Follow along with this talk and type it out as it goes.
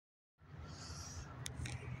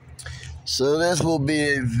So this will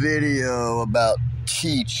be a video about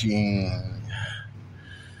teaching.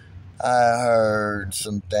 I heard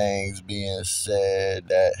some things being said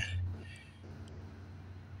that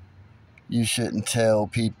you shouldn't tell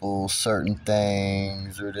people certain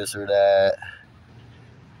things or this or that,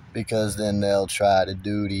 because then they'll try to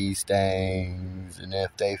do these things, and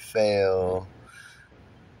if they fail,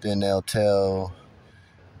 then they'll tell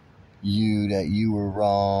you that you were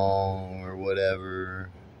wrong or whatever.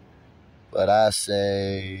 But I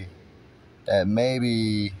say that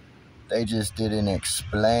maybe they just didn't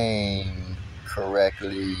explain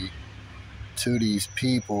correctly to these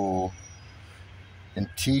people and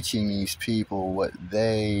teaching these people what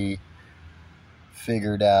they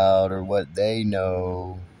figured out or what they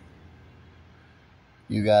know.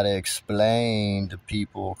 You got to explain to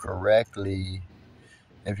people correctly.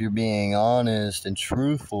 If you're being honest and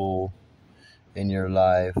truthful in your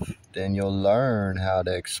life, then you'll learn how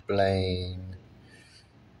to explain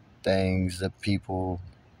things to people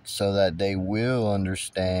so that they will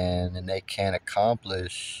understand and they can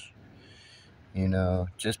accomplish.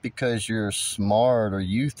 Just because you're smart or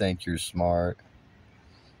you think you're smart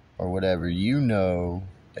or whatever you know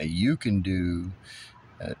that you can do,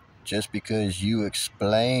 just because you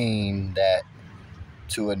explain that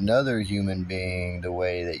to another human being the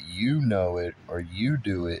way that you know it or you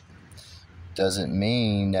do it, doesn't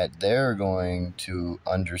mean that they're going to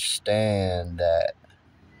understand that.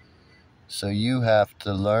 So you have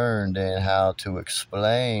to learn then how to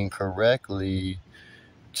explain correctly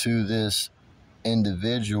to this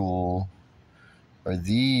individual or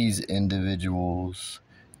these individuals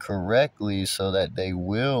correctly so that they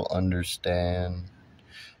will understand.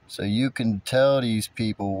 So you can tell these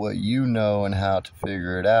people what you know and how to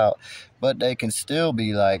figure it out, but they can still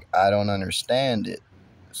be like, I don't understand it.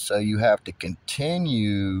 So you have to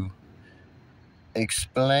continue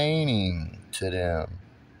explaining to them,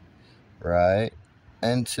 right?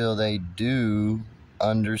 Until they do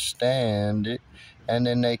understand it, and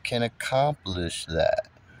then they can accomplish that.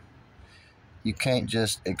 You can't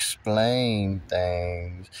just explain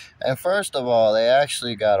things. And first of all, they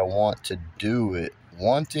actually got to want to do it.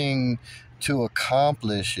 Wanting to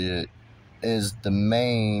accomplish it is the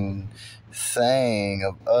main thing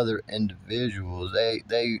of other individuals.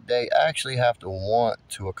 They actually have to want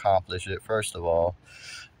to accomplish it, first of all.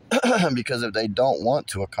 Because if they don't want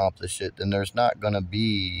to accomplish it, then there's not going to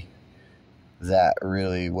be that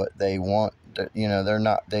really what they want. They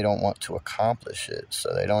don't want to accomplish it,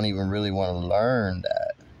 so they don't even really want to learn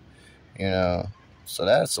that. So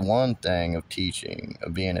that's one thing of teaching,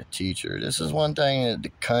 of being a teacher. This is one thing that the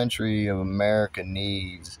country of America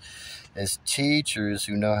needs, is teachers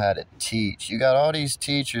who know how to teach. You got all these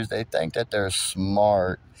teachers, they think that they're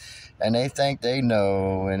smart, and they think they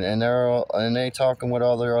know, and they talking with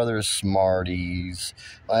all their other smarties,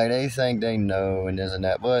 like they think they know and this and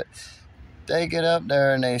that, but they get up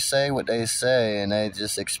there and they say what they say, and they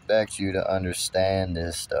just expect you to understand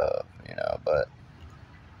this stuff, but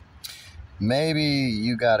maybe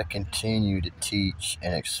you got to continue to teach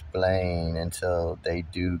and explain until they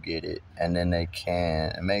do get it, and then they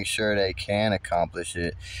can, and make sure they can accomplish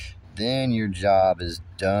it. Then your job is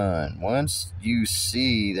done. Once you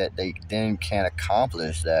see that they then can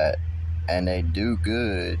accomplish that, and they do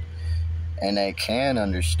good, and they can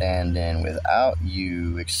understand then without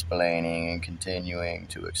you explaining and continuing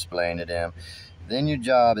to explain to them, then your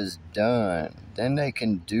job is done. Then they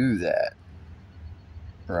can do that,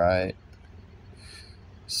 right?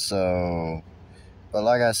 So, but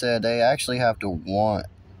like I said, they actually have to want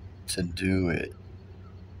to do it.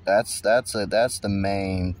 That's the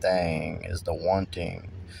main thing, is the wanting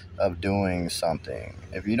of doing something.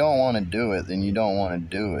 If you don't want to do it, then you don't want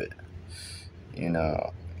to do it.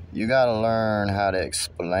 You got to learn how to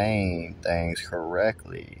explain things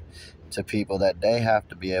correctly to people, that they have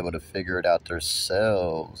to be able to figure it out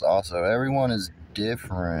themselves. Also, everyone is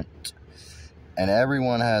different, and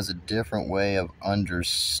everyone has a different way of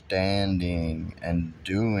understanding and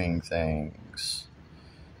doing things.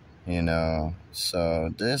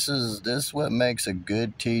 So this is what makes a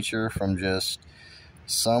good teacher from just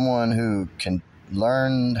someone who can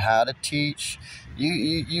learn how to teach.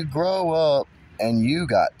 You grow up and you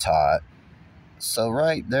got taught, so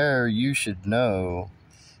right there you should know.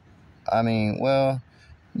 Well,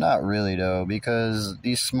 not really though, because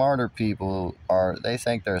these smarter people they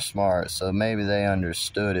think they're smart, so maybe they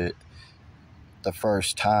understood it the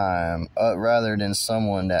first time, rather than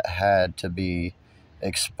someone that had to be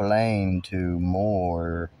explained to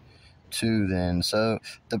more to them. So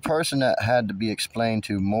the person that had to be explained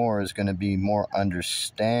to more is going to be more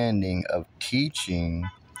understanding of teaching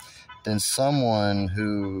than someone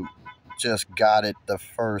who just got it the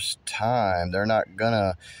first time. They're not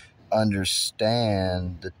gonna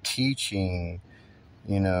understand the teaching,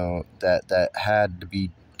 that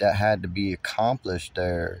had to be accomplished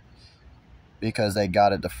there, because they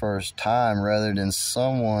got it the first time, rather than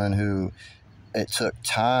someone who it took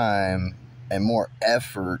time and more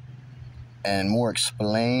effort and more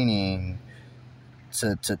explaining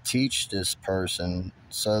to teach this person.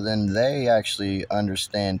 So then they actually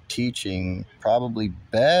understand teaching probably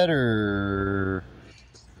better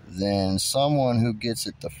than someone who gets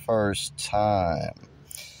it the first time.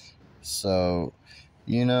 So,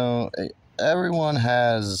 everyone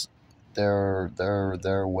has their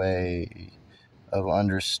way of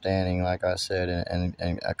understanding, like I said,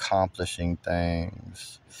 and accomplishing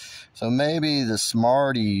things. So maybe the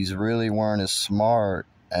smarties really weren't as smart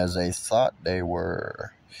as they thought they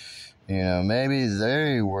were. Maybe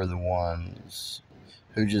they were the ones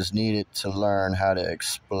who just needed to learn how to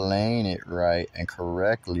explain it right and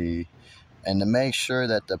correctly, and to make sure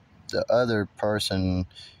that the other person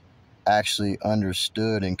actually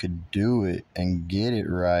understood and could do it and get it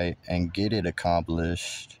right and get it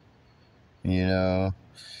accomplished.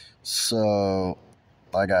 So,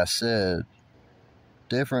 like I said,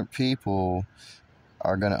 different people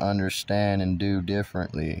are going to understand and do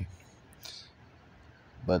differently.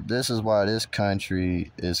 But this is why this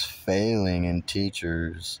country is failing in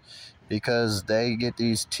teachers, because they get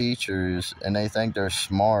these teachers and they think they're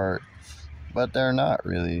smart, but they're not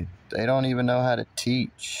really. They don't even know how to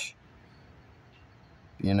teach.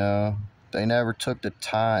 They never took the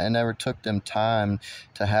time. It never took them time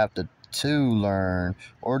to have to learn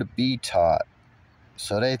or to be taught.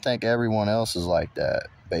 So they think everyone else is like that,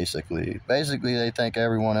 basically. Basically, they think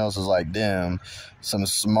everyone else is like them, some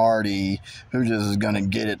smarty who just is going to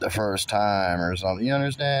get it the first time or something. You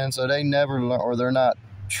understand? So they never learn, or they're not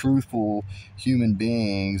truthful human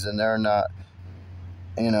beings, and they're not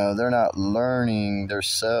learning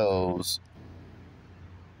themselves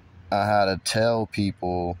how to tell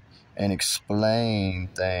people and explain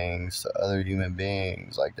things to other human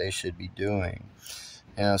beings like they should be doing.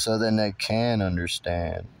 So then they can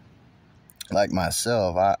understand. Like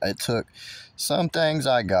myself, it took some things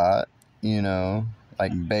I got,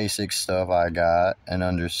 like basic stuff I got and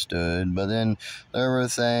understood, but then there were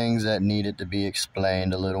things that needed to be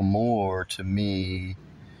explained a little more to me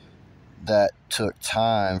that took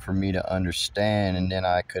time for me to understand, and then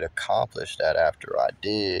I could accomplish that after I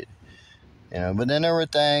did. But then there were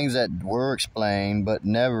things that were explained but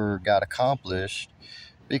never got accomplished,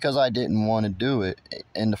 because I didn't want to do it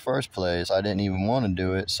in the first place. I didn't even want to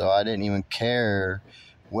do it, so I didn't even care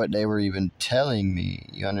what they were even telling me,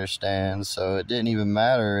 you understand? So it didn't even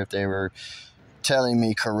matter if they were telling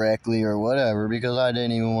me correctly or whatever, because I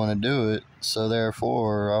didn't even want to do it. So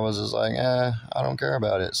therefore, I was just like, I don't care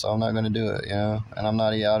about it, so I'm not going to do it, and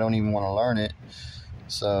I don't even want to learn it.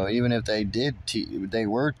 So even if they they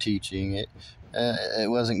were teaching it, it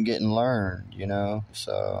wasn't getting learned,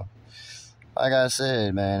 so... Like I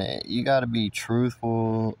said, man, you got to be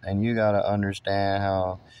truthful, and you got to understand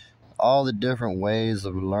how all the different ways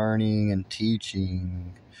of learning and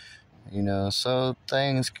teaching, so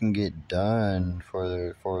things can get done for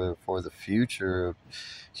the future of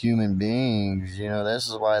human beings. This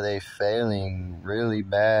is why they're failing really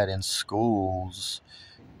bad in schools,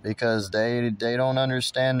 because they don't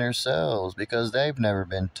understand themselves, because they've never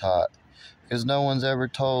been taught, because no one's ever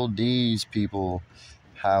told these people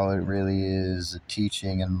how it really is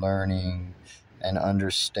teaching and learning and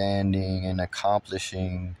understanding and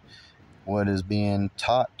accomplishing what is being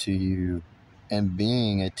taught to you and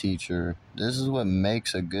being a teacher. This is what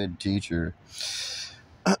makes a good teacher.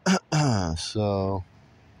 So,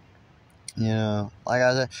 like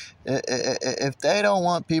I said, if they don't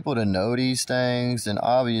want people to know these things, then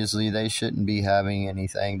obviously they shouldn't be having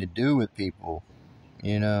anything to do with people,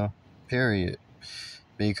 period.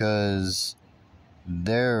 Because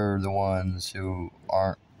they're the ones who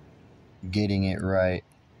aren't getting it right.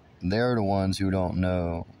 They're the ones who don't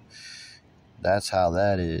know. That's how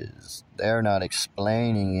that is. They're not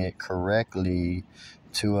explaining it correctly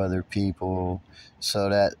to other people, so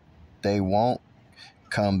that they won't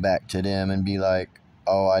come back to them and be like,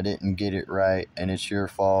 oh, I didn't get it right and it's your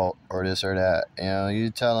fault, or this or that.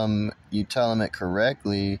 You tell them it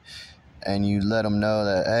correctly, and you let them know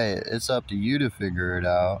that, hey, it's up to you to figure it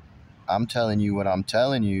out. I'm telling you what I'm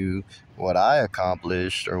telling you, what I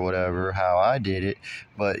accomplished or whatever, how I did it,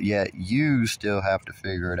 but yet you still have to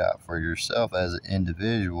figure it out for yourself as an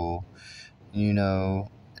individual,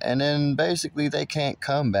 and then basically they can't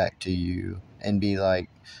come back to you and be like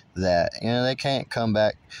that. They can't come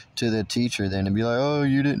back to the teacher then and be like, oh,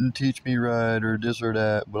 you didn't teach me right, or this or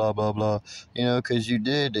that, blah, blah, blah. Because you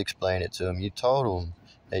did explain it to them. You told them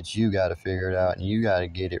that you got to figure it out and you got to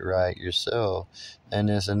get it right yourself and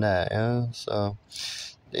this and that. So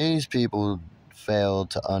these people failed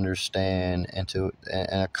to understand and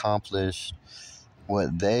accomplish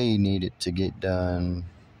what they needed to get done.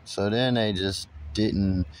 So then they just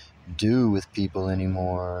didn't do with people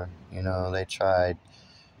anymore. They tried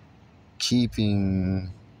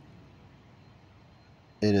keeping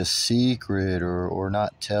it a secret, or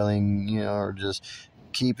not telling, or just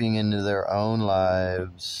keeping into their own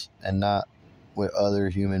lives and not with other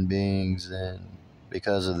human beings, and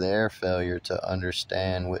because of their failure to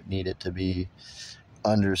understand what needed to be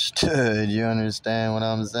understood. You understand what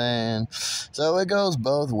I'm saying? So it goes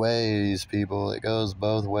both ways, people. It goes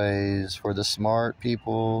both ways, for the smart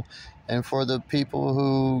people and for the people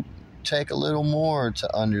who take a little more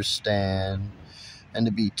to understand and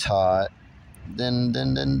to be taught than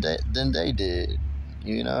they did.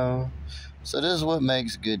 So this is what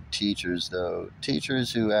makes good teachers, though.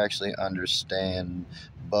 Teachers who actually understand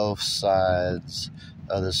both sides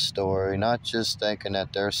of the story, not just thinking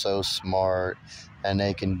that they're so smart and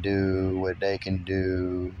they can do what they can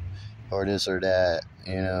do, or this or that,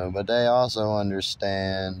 but they also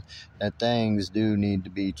understand that things do need to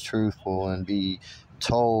be truthful and be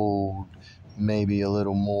told maybe a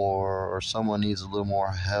little more, or someone needs a little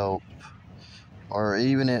more help, or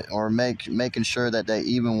making sure that they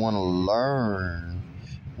even want to learn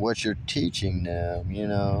what you're teaching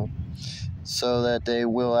them, so that they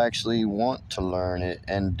will actually want to learn it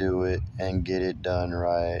and do it and get it done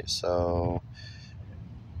right. So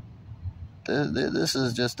this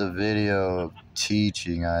is just a video of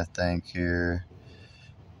teaching, I think, here,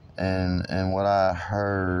 and what I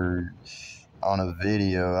heard on a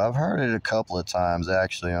video. I've heard it a couple of times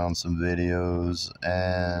actually on some videos,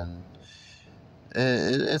 and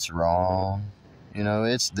it's wrong.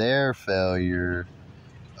 It's their failure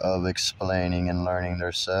of explaining and learning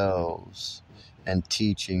themselves and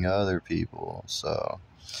teaching other people. So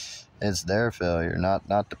it's their failure, not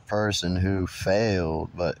the person who failed,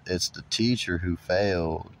 but it's the teacher who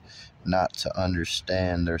failed not to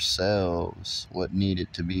understand themselves what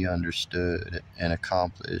needed to be understood and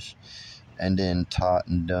accomplished, and then taught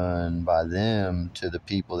and done by them to the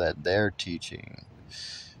people that they're teaching,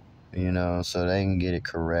 so they can get it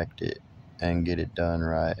corrected and get it done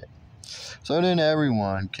right. So then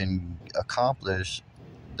everyone can accomplish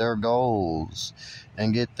their goals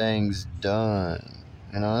and get things done.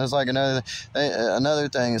 It's like another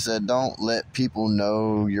thing is that don't let people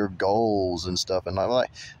know your goals and stuff. And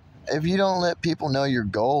like, if you don't let people know your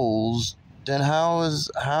goals, then how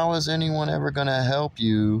is anyone ever going to help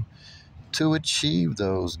you to achieve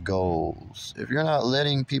those goals? If you're not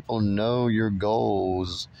letting people know your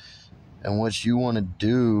goals and what you want to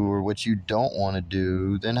do or what you don't want to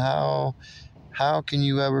do, then how can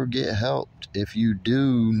you ever get helped if you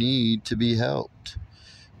do need to be helped?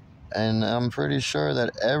 And I'm pretty sure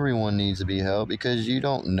that everyone needs to be helped, because you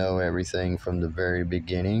don't know everything from the very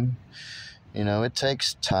beginning. It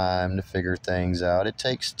takes time to figure things out. It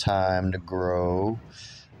takes time to grow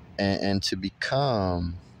and to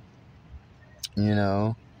become,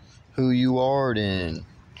 who you are then.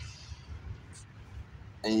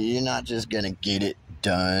 And you're not just going to get it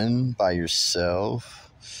done by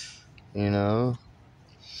yourself,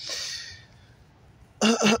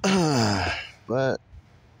 But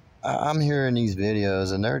I'm hearing these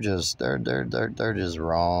videos, and they're just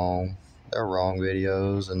wrong. They're wrong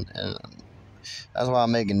videos, and that's why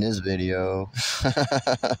I'm making this video.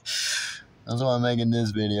 That's why I'm making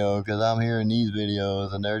this video, because I'm hearing these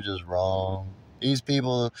videos and they're just wrong. These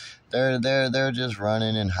people, they're just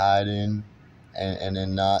running and hiding, and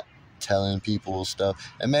then not telling people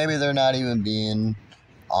stuff, and maybe they're not even being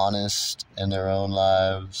honest in their own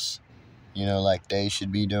lives, like they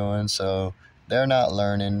should be doing. So they're not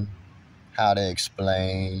learning how to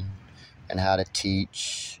explain and how to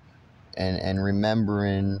teach, and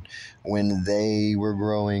remembering when they were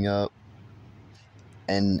growing up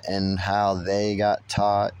and how they got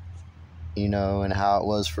taught, and how it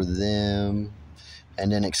was for them,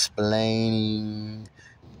 and then explaining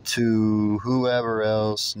to whoever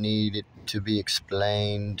else needed to be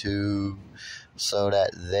explained to, so that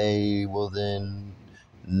they will then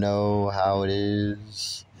know how it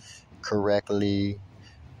is correctly,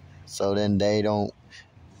 so then they don't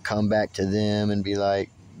come back to them and be like,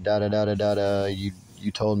 da da da da da da, you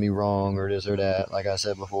told me wrong, or this or that, like I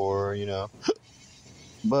said before,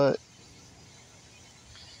 But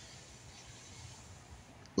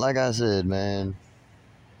like I said, man,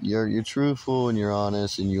 you're truthful and you're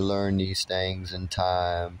honest, and you learn these things in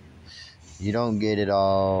time. You don't get it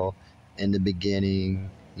all in the beginning,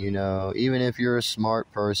 even if you're a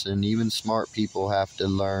smart person. Even smart people have to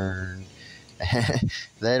learn.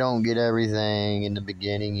 They don't get everything in the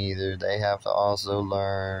beginning either. They have to also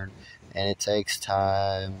learn, and it takes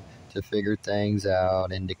time to figure things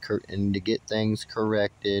out, and to get things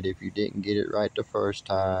corrected. If you didn't get it right the first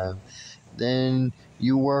time, then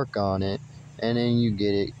you work on it, and then you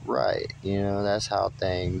get it right. That's how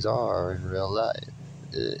things are in real life.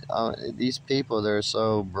 These people, they're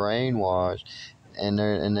so brainwashed, and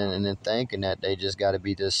they're thinking that they just got to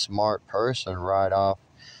be this smart person right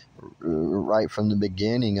from the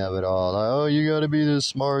beginning of it all. Like, oh, you got to be this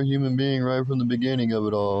smart human being right from the beginning of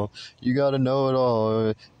it all. You got to know it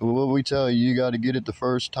all. What we tell you, you got to get it the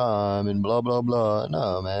first time, and blah blah blah.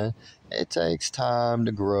 No, man, it takes time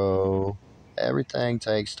to grow. Everything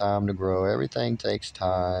takes time to grow. Everything takes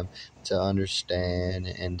time to understand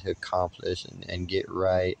and to accomplish and get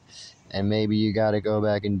right. And maybe you got to go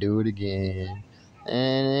back and do it again.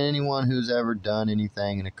 And anyone who's ever done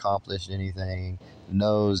anything and accomplished anything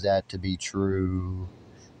knows that to be true,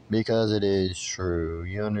 because it is true.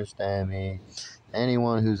 You understand me?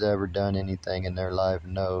 Anyone who's ever done anything in their life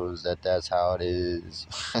knows that that's how it is.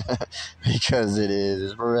 Because it is.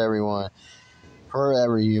 It's for everyone. For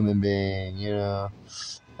every human being,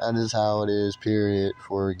 That is how it is, period.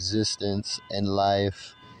 For existence and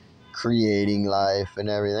life, creating life and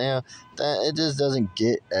everything. That it just doesn't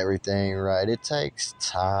get everything right. It takes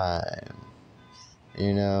time,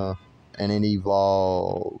 and it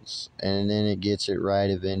evolves, and then it gets it right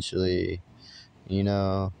eventually.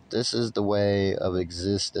 This is the way of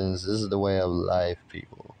existence. This is the way of life,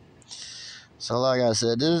 people. So like I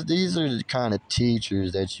said, these are the kind of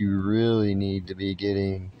teachers that you really need to be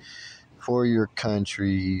getting for your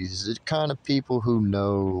countries. The kind of people who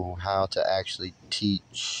know how to actually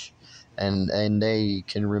teach, and they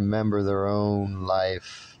can remember their own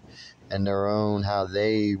life and their own, how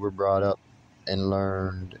they were brought up and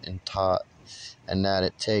learned and taught, and that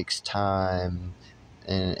it takes time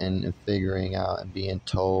and figuring out and being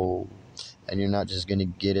told, and you're not just going to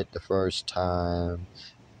get it the first time.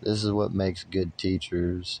 This is what makes good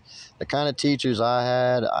teachers. The kind of teachers I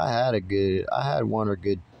had one or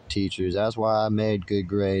good teachers. That's why I made good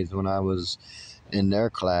grades when I was in their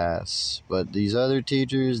class. But these other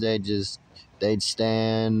teachers, they'd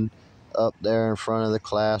stand up there in front of the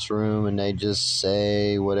classroom, and they just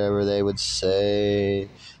say whatever they would say,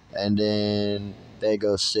 and then they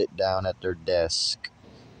go sit down at their desk.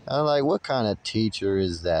 I'm like, what kind of teacher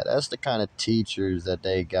is that? That's the kind of teachers that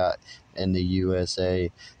they got in the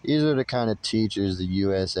USA. These are the kind of teachers the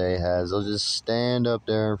USA has. They'll just stand up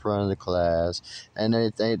there in front of the class, and they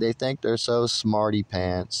think they're so smarty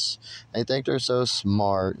pants. They think they're so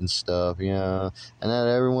smart and stuff, and that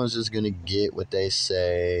everyone's just gonna get what they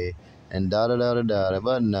say, and da da da da da.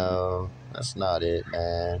 But no, that's not it,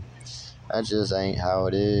 man. That just ain't how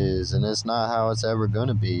it is, and it's not how it's ever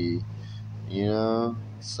gonna be,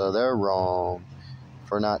 So they're wrong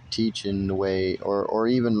for not teaching the way, or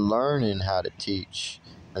even learning how to teach,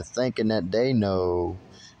 and thinking that they know,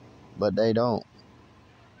 but they don't.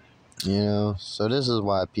 So this is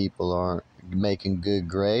why people aren't making good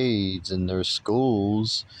grades in their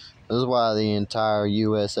schools. This is why the entire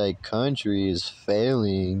USA country is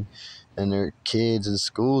failing, and their kids in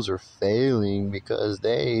schools are failing, because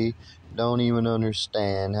they don't even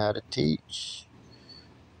understand how to teach.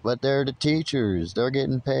 But they're the teachers. They're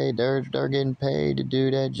getting paid. They're getting paid to do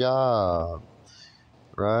that job,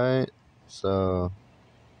 right? So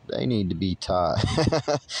they need to be taught.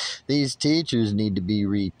 These teachers need to be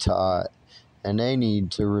retaught, and they need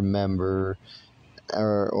to remember,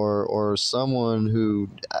 or someone who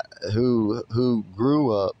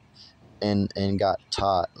grew up and got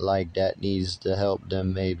taught like that needs to help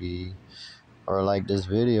them, maybe, or like this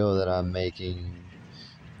video that I'm making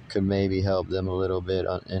could maybe help them a little bit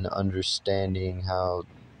in understanding how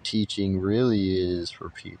teaching really is for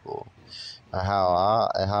people, how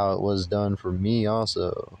it was done for me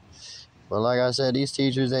also. But like I said, these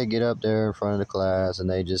teachers, they get up there in front of the class, and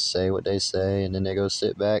they just say what they say, and then they go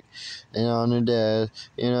sit back on their desk,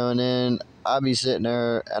 and then I'd be sitting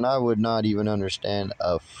there, and I would not even understand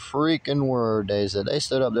a freaking word they said. They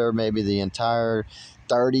stood up there maybe the entire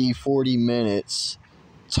 30-40 minutes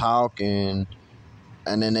talking,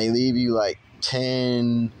 and then they leave you like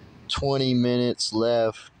 10-20 minutes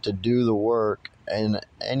left to do the work, and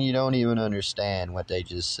you don't even understand what they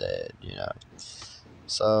just said,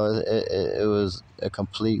 So it was a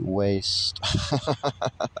complete waste.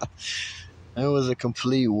 It was a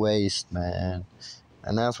complete waste, man.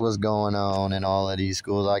 And that's what's going on in all of these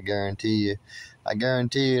schools. I guarantee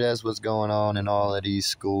you that's what's going on in all of these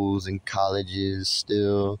schools and colleges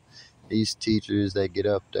still. These teachers, they get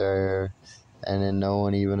up there and then no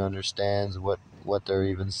one even understands what they're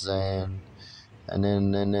even saying. And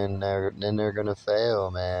then they're gonna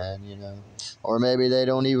fail, man, Or maybe they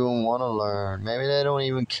don't even want to learn. Maybe they don't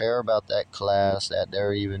even care about that class that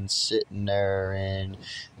they're even sitting there in,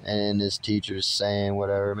 and this teacher's saying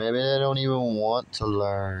whatever. Maybe they don't even want to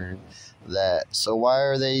learn that. So why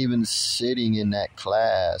are they even sitting in that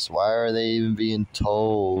class? Why are they even being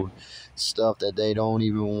told stuff that they don't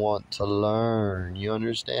even want to learn? You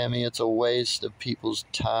understand me? It's a waste of people's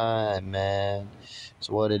time, man. It's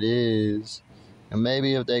what it is. And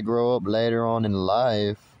maybe if they grow up later on in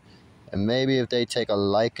life, and maybe if they take a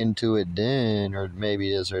liking to it then, or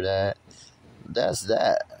maybe this or that, that's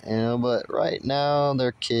that, But right now,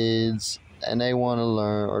 they're kids, and they want to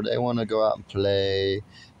learn, or they want to go out and play,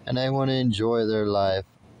 and they want to enjoy their life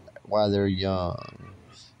while they're young.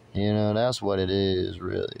 That's what it is,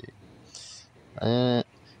 really. And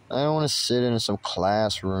I don't want to sit in some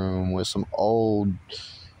classroom with some old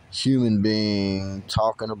human being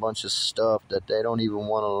talking a bunch of stuff that they don't even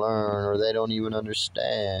want to learn or they don't even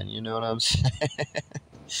understand. You know what I'm saying?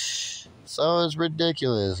 So it's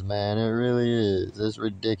ridiculous, man. It really is. It's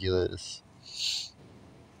ridiculous.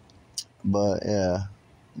 But yeah,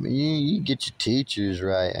 you get your teachers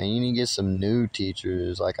right, and you need to get some new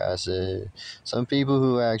teachers. Like I said, some people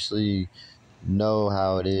who actually know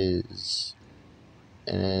how it is,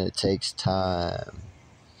 and it takes time.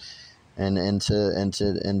 And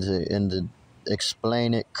to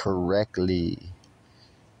explain it correctly,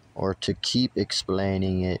 or to keep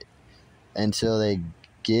explaining it until they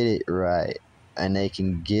get it right and they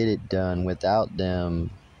can get it done without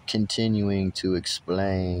them continuing to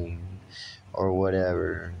explain or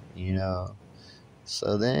whatever,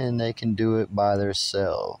 So then they can do it by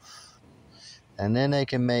themselves. And then they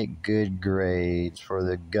can make good grades for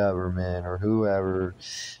the government or whoever,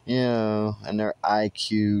 and their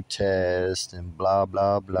IQ test and blah,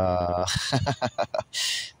 blah, blah.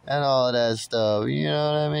 And all of that stuff, you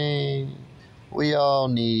know what I mean? We all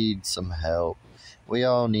need some help. We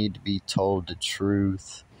all need to be told the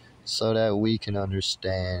truth so that we can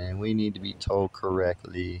understand. And we need to be told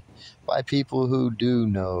correctly by people who do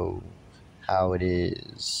know how it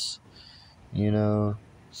is,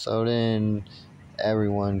 So then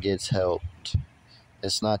everyone gets helped.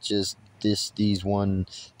 It's not just these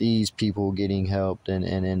people getting helped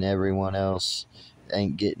and everyone else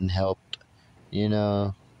ain't getting helped.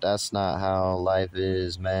 That's not how life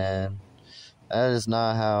is, man. That is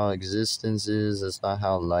not how existence is. That's not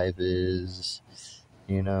how life is.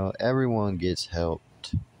 Everyone gets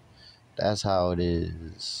helped. That's how it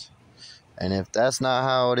is. And if that's not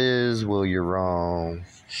how it is, well, you're wrong.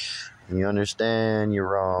 You understand? You're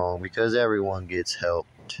wrong, because everyone gets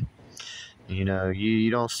helped. You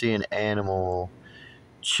don't see an animal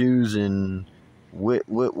choosing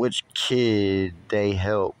which kid they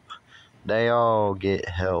help. They all get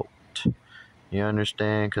helped. You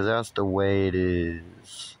understand? Because that's the way it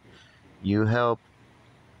is. You help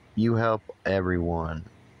everyone.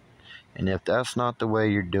 And if that's not the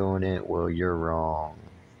way you're doing it, well, you're wrong.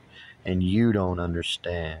 And you don't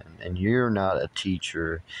understand, and you're not a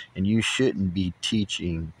teacher, and you shouldn't be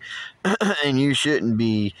teaching, and you shouldn't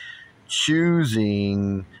be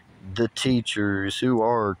choosing the teachers who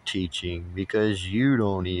are teaching, because you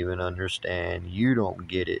don't even understand. You don't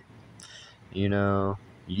get it.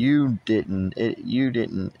 You didn't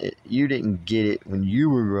get it when you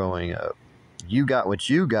were growing up. You got what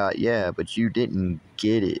you got, yeah, but you didn't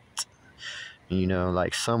get it.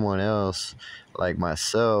 Like someone else, like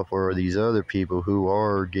myself, or these other people who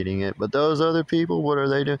are getting it. But those other people, what are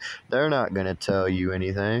they doing? They're not going to tell you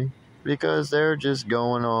anything, because they're just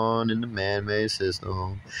going on in the man-made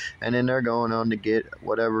system. And then they're going on to get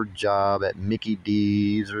whatever job at Mickey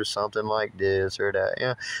D's or something like this or that.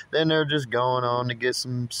 Yeah. Then they're just going on to get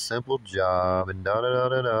some simple job and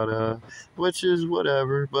da-da-da-da-da-da, which is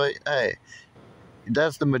whatever. But, hey,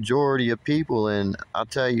 that's the majority of people, and I'll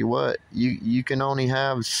tell you what, you can only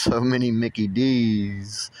have so many Mickey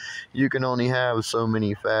D's, you can only have so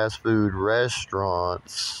many fast food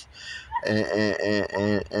restaurants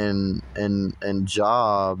and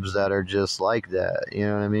jobs that are just like that. You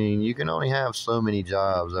know what I mean? You can only have so many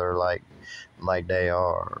jobs that are like they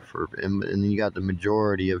are and you got the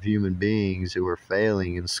majority of human beings who are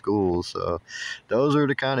failing in school. So those are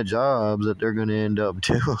the kind of jobs that they're going to end up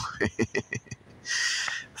doing.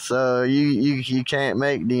 So you can't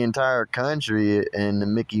make the entire country in the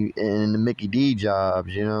Mickey D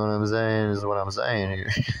jobs. You know what I'm saying? Is what I'm saying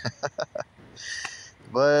here.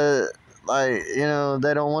 But like,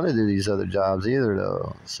 they don't want to do these other jobs either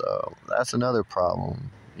though. So that's another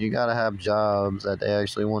problem. You gotta have jobs that they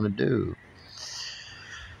actually want to do.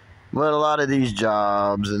 But a lot of these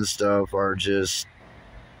jobs and stuff are just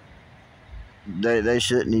they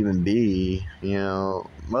shouldn't even be. A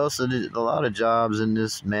lot of jobs in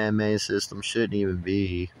this man-made system shouldn't even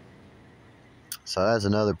be. So that's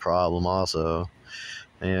another problem also.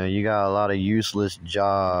 You got a lot of useless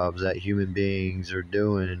jobs that human beings are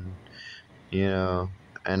doing, and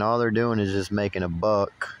all they're doing is just making a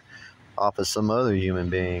buck off of some other human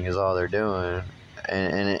being is all they're doing.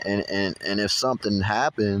 And if something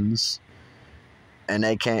happens and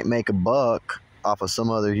they can't make a buck off of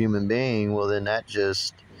some other human being, well then that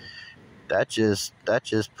just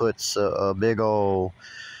puts a big old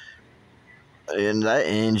and that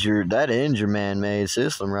ends your man-made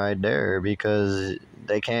system right there, because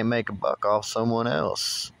they can't make a buck off someone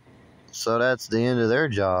else. So that's the end of their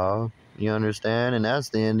job, you understand? And that's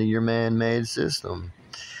the end of your man-made system,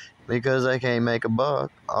 because they can't make a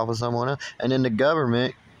buck off of someone else. And then the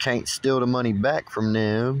government can't steal the money back from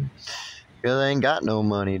them because they ain't got no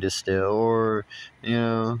money to steal. Or,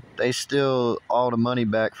 they steal all the money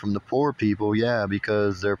back from the poor people, yeah,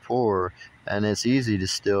 because they're poor. And it's easy to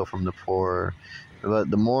steal from the poor. But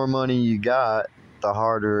the more money you got, the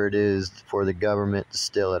harder it is for the government to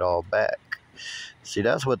steal it all back. See,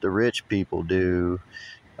 that's what the rich people do.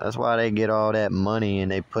 That's why they get all that money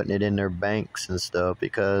and they putting it in their banks and stuff,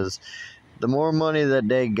 because the more money that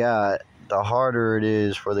they got, the harder it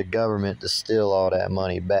is for the government to steal all that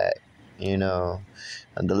money back, And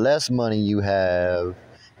the less money you have,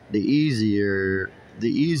 the easier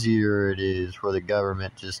it is for the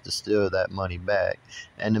government just to steal that money back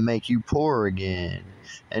and to make you poor again.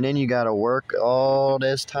 And then you got to work all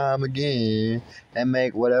this time again and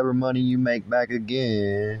make whatever money you make back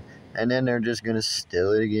again. And then they're just going to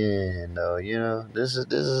steal it again, though. This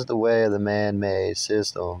is the way of the man-made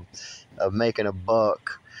system of making a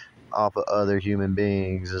buck off of other human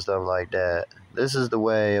beings and stuff like that. This is the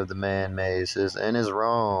way of the man-made system, and it's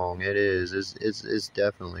wrong. It is. It's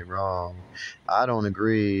definitely wrong. I don't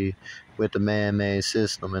agree with the man-made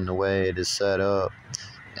system and the way it is set up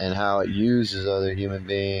and how it uses other human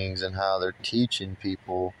beings and how they're teaching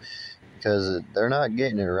people, because they're not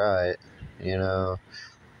getting it right,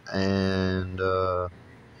 and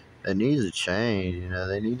it needs to change.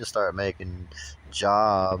 They need to start making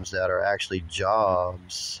jobs that are actually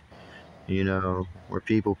jobs, where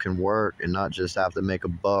people can work and not just have to make a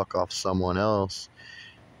buck off someone else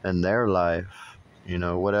and their life,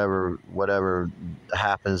 whatever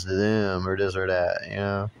happens to them or this or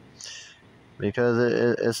that, because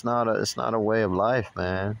it's not a way of life,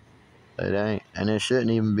 man. It ain't, and it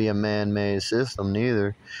shouldn't even be a man-made system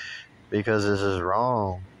neither, because this is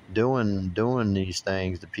wrong. Doing these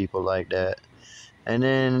things to people like that, and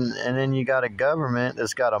then you got a government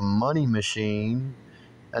that's got a money machine.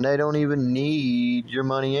 And they don't even need your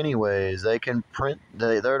money anyways. They can print.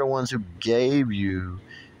 They're the ones who gave you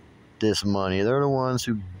this money. They're the ones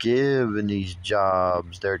who give in these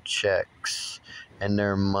jobs their checks and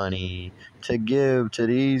their money to give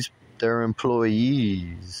to their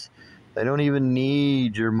employees. They don't even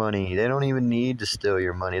need your money. They don't even need to steal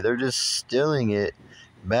your money. They're just stealing it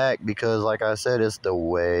back because, like I said, it's the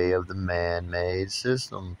way of the man-made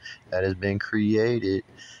system that has been created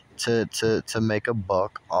to make a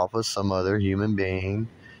buck off of some other human being,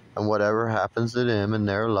 and whatever happens to them in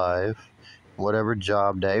their life, whatever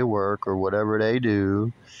job they work or whatever they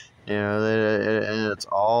do, and it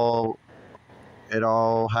all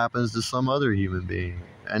happens to some other human being,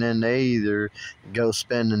 and then they either go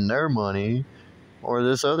spending their money or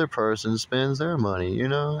this other person spends their money.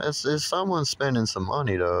 It's someone spending some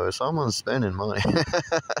money, though. If someone's spending money,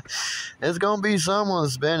 it's gonna be someone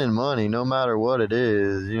spending money, no matter what it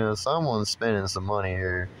is. Someone's spending some money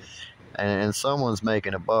here, and someone's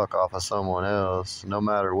making a buck off of someone else, no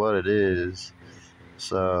matter what it is.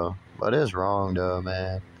 So, but it's wrong, though,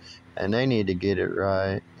 man, and they need to get it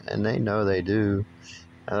right, and they know they do.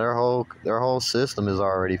 And their whole system has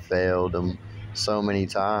already failed them so many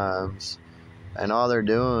times. And all they're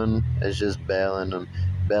doing is just bailing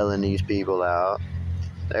these people out.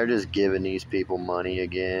 They're just giving these people money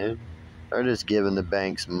again. They're just giving the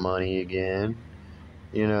banks money again.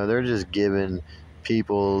 They're just giving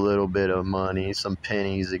people a little bit of money, some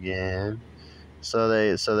pennies again, so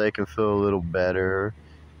they can feel a little better.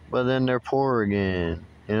 But then they're poor again.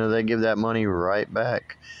 They give that money right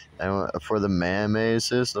back, and for the man-made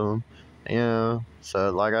system.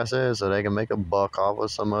 So like I said, so they can make a buck off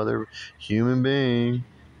of some other human being,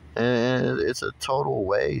 and it's a total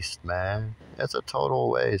waste, man. It's a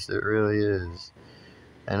total waste. It really is.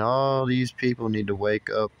 And all these people need to wake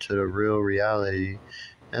up to the real reality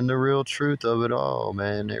and the real truth of it all,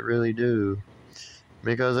 man. They really do.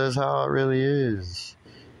 Because that's how it really is.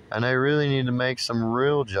 And they really need to make some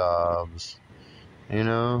real jobs. You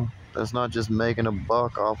know? That's not just making a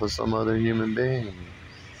buck off of some other human being.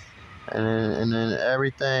 And then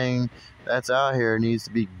everything that's out here needs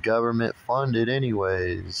to be government funded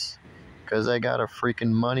anyways. Because they got a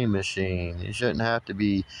freaking money machine. You shouldn't have to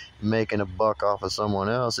be making a buck off of someone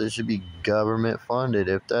else. It should be government funded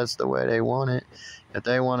if that's the way they want it. If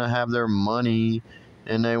they want to have their money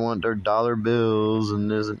and they want their dollar bills, and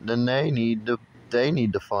then they need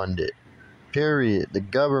to fund it. Period. The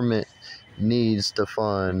government needs to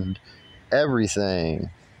fund everything,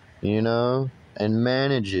 and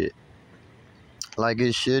manage it like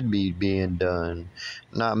it should be being done,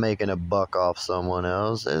 not making a buck off someone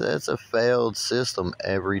else. It's a failed system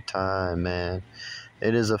every time, man.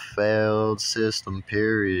 It is a failed system,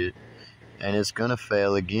 period. And it's gonna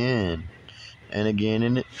fail again and again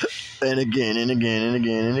and again and again and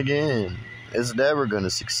again and again. It's never gonna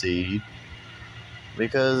succeed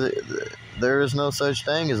because there is no such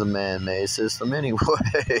thing as a man-made system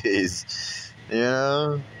anyways.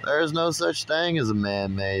 There's no such thing as a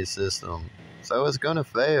man-made system. So it's gonna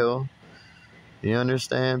fail. You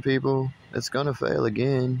understand, people? It's gonna fail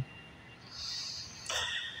again.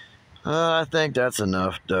 I think that's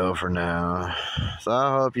enough, though, for now. So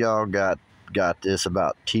I hope y'all got this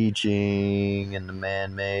about teaching and the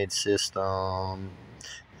man-made system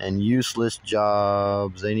and useless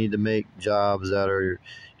jobs. They need to make jobs that are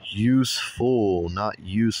useful, not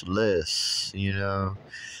useless,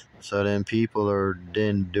 So then people are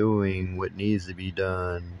then doing what needs to be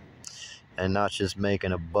done and not just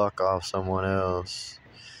making a buck off someone else.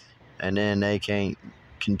 And then they can't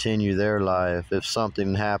continue their life if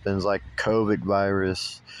something happens like COVID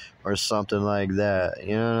virus or something like that.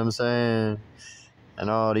 You know what I'm saying? And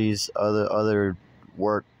all these other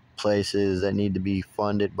workplaces that need to be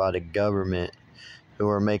funded by the government who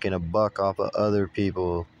are making a buck off of other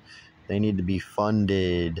people. They need to be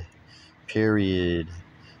funded, period.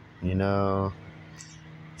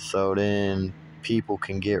 So then people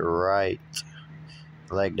can get right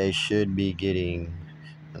like they should be getting,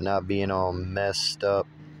 not being all messed up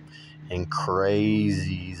and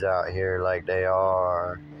crazies out here like they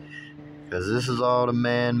are. Because this is all the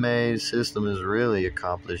man-made system is really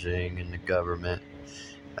accomplishing in the government.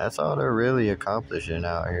 That's all they're really accomplishing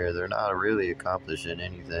out here. They're not really accomplishing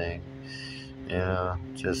anything.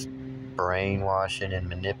 Just brainwashing and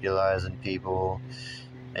manipulating people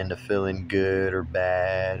into feeling good or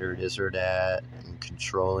bad or this or that, and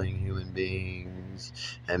controlling human beings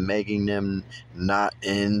and making them not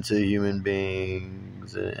into human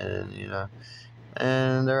beings,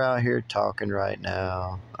 and they're out here talking right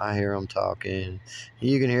now. I hear them talking.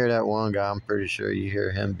 You can hear that one guy. I'm pretty sure you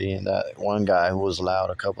hear him being that one guy who was loud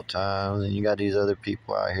a couple times. And you got these other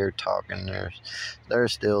people out here talking. They're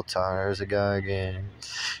still talking. There's a guy again.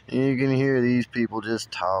 And you can hear these people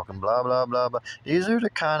just talking, blah, blah, blah, blah. These are the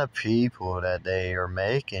kind of people that they are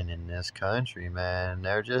making in this country, man.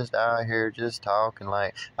 They're just out here just talking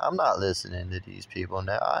like, I'm not listening to these people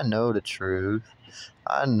now. I know the truth.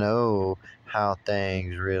 I know how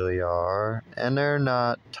things really are, and they're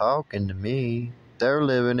not talking to me. They're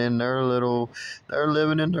living in their little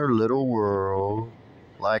world,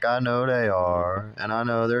 like I know they are, and I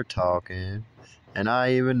know they're talking, and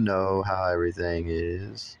I even know how everything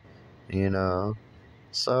is,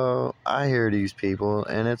 So I hear these people,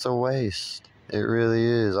 and it's a waste. It really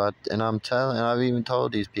is. I've even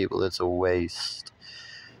told these people it's a waste.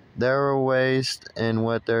 They're a waste, and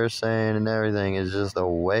what they're saying and everything is just a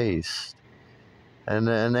waste.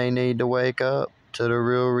 And they need to wake up to the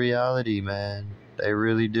real reality, man. They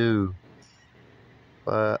really do.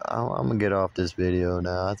 But I'm going to get off this video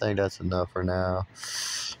now. I think that's enough for now.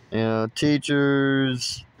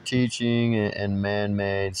 Teachers, teaching, and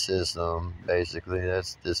man-made system. Basically,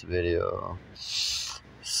 that's this video.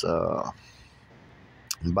 So,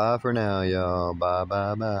 bye for now, y'all. Bye,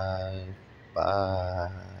 bye, bye.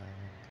 Bye.